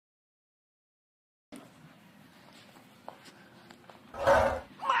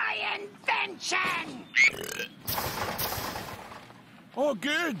for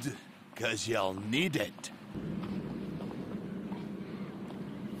good, 'cause you'll need it.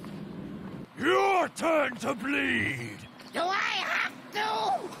 Your turn to bleed! Do I have to?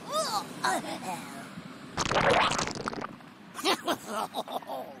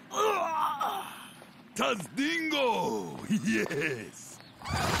 Tazdingo! Yes!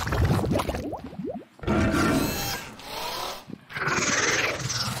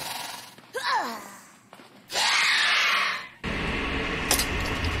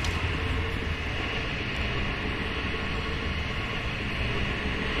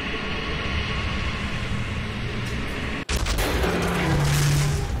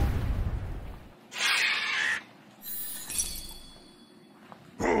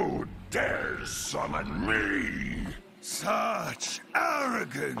 Who dares summon me? Such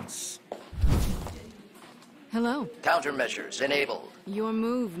arrogance! Hello. Countermeasures enabled. Your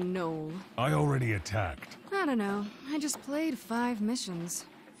move, Noel. I already attacked. I don't know. I just played 5 missions.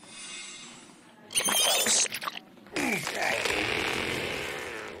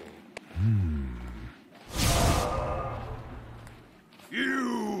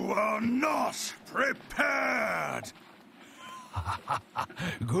 You are not prepared!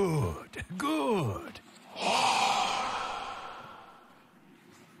 Good, good.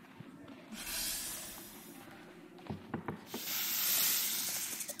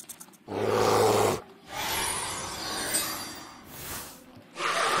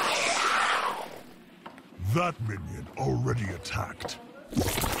 That minion already attacked.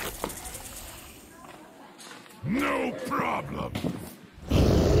 No problem!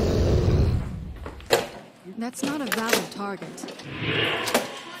 That's not a valid target.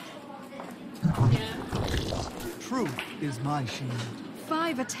 Truth is my shield.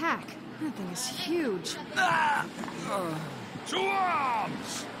 5 attack. That thing is huge. To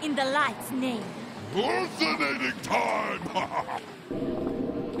arms! In the light's name. Alternating time!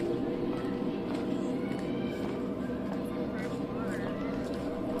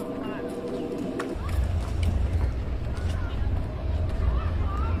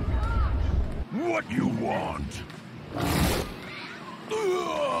 What you want?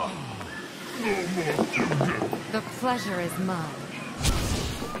 No more duty. The pleasure is mine.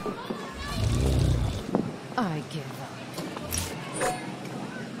 I give up.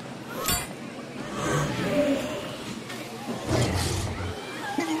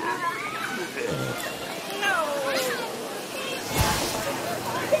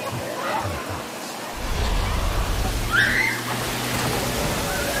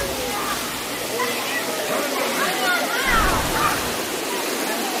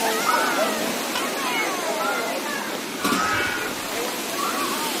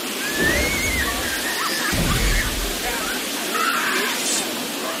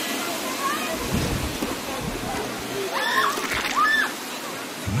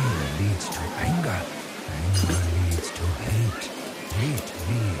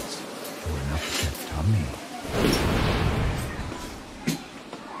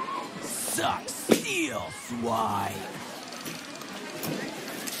 Suck steel, swine!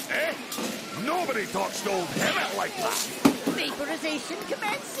 Eh? Nobody touched old Hemet like that! Vaporization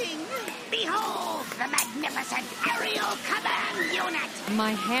commencing. Behold the magnificent aerial command unit.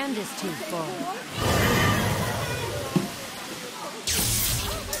 My hand is too full.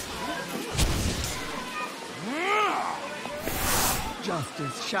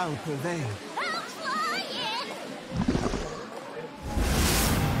 Justice shall prevail. I'll fly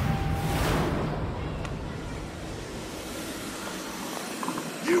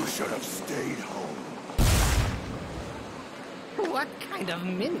in. You should have stayed home. What kind of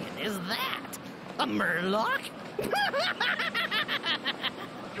minion is that? A murloc?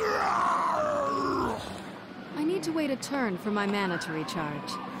 I need to wait a turn for my mana to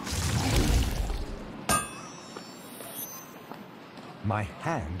recharge. My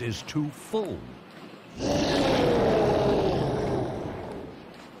hand is too full.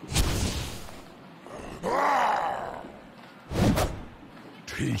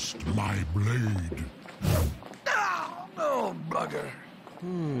 Taste my blade. Oh, bugger.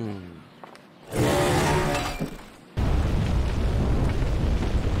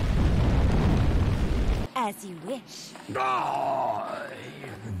 As you wish.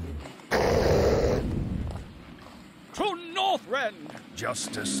 To Northrend!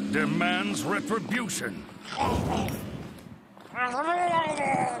 Justice demands retribution.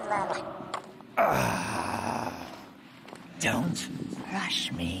 Don't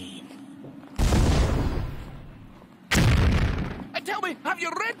rush me. Tell me, have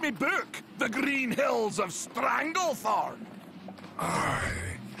you read me book, The Green Hills of Stranglethorn? I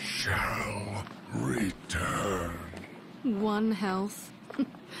shall return. 1 health.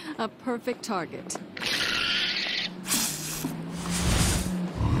 A perfect target.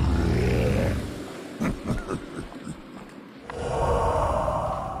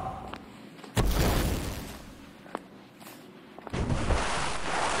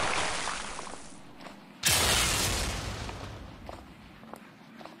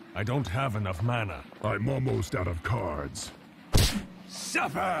 I don't have enough mana. I'm almost out of cards.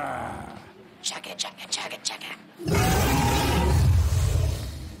 Suffer! Check it, check it, check it, check it.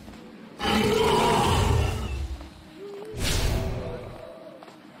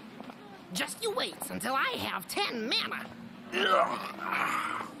 Just you wait until I have 10 mana.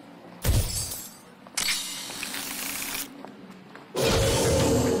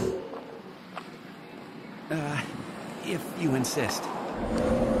 If you insist.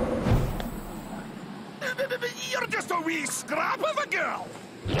 You're just a wee scrap of a girl!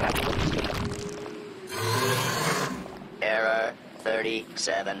 Error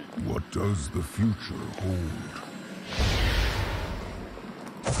 37. What does the future hold?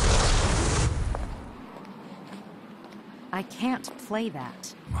 I can't play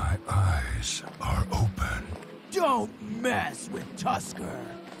that. My eyes are open. Don't mess with Tusker.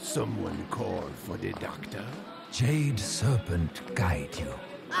 Someone call for the doctor. Jade Serpent guide you.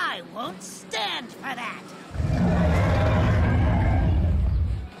 I won't stand for that.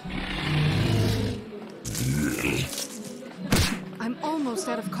 I'm almost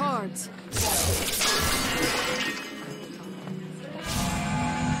out of cards.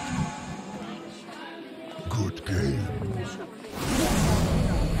 Good games.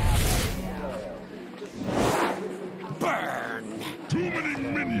 Burn! Too many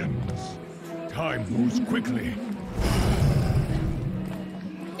minions. Time moves quickly.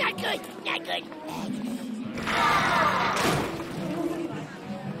 Not good, not good.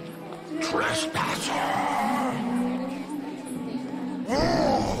 Trespasser.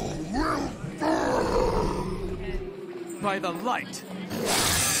 All will burn. By the light.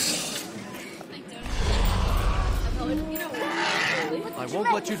 I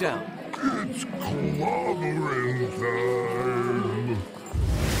won't let you down. It's clobbering time.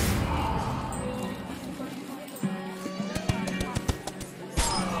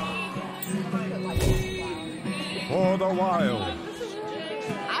 For the wild.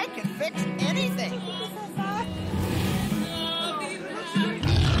 I can fix anything.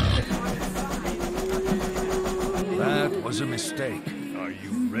 That was a mistake. Are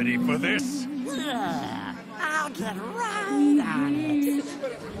you ready for this? I'll get right on it.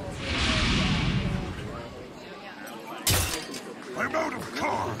 I'm out of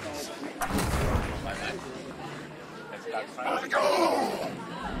cards.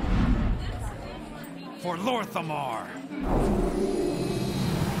 For Lorthamar.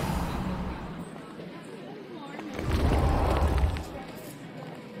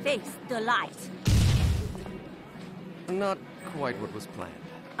 Face the light. Not quite what was planned.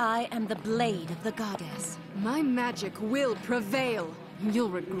 I am the blade of the goddess. My magic will prevail. You'll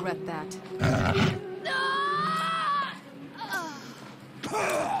regret that.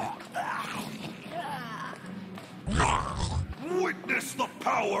 Witness the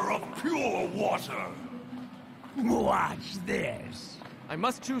power of pure water! Watch this. I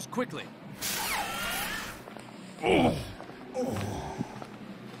must choose quickly.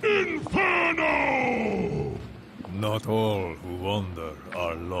 Inferno! Not all who wander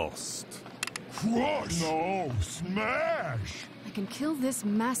are lost. Crush! No, smash! I can kill this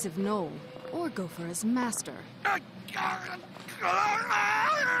massive gnoll, or go for his master.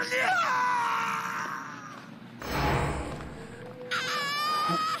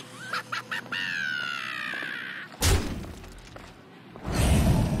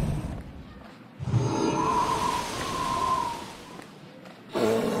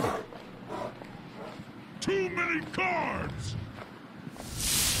 Too many cards!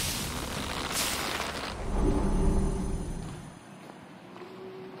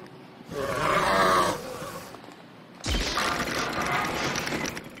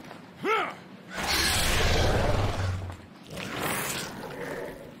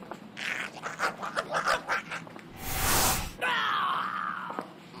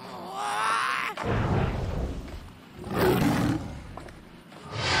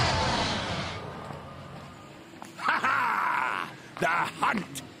 The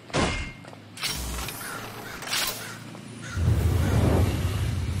hunt!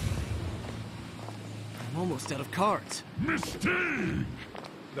 I'm almost out of cards. Mystique!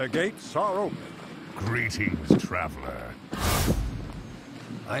 The gates are open. Greetings, traveler.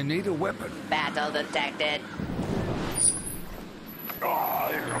 I need a weapon. Battle detected.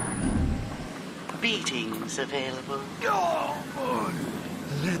 Beatings available.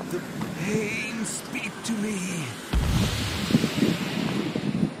 Let the pain speak to me.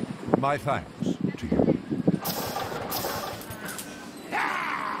 My thanks to you.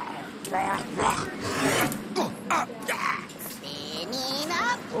 Spinning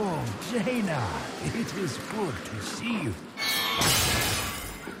up. Oh, Jaina, it is good to see you.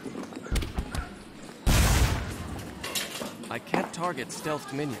 I can't target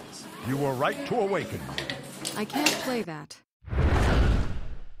stealthed minions. You were right to awaken me. I can't play that.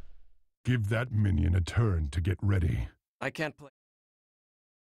 Give that minion a turn to get ready. I can't play.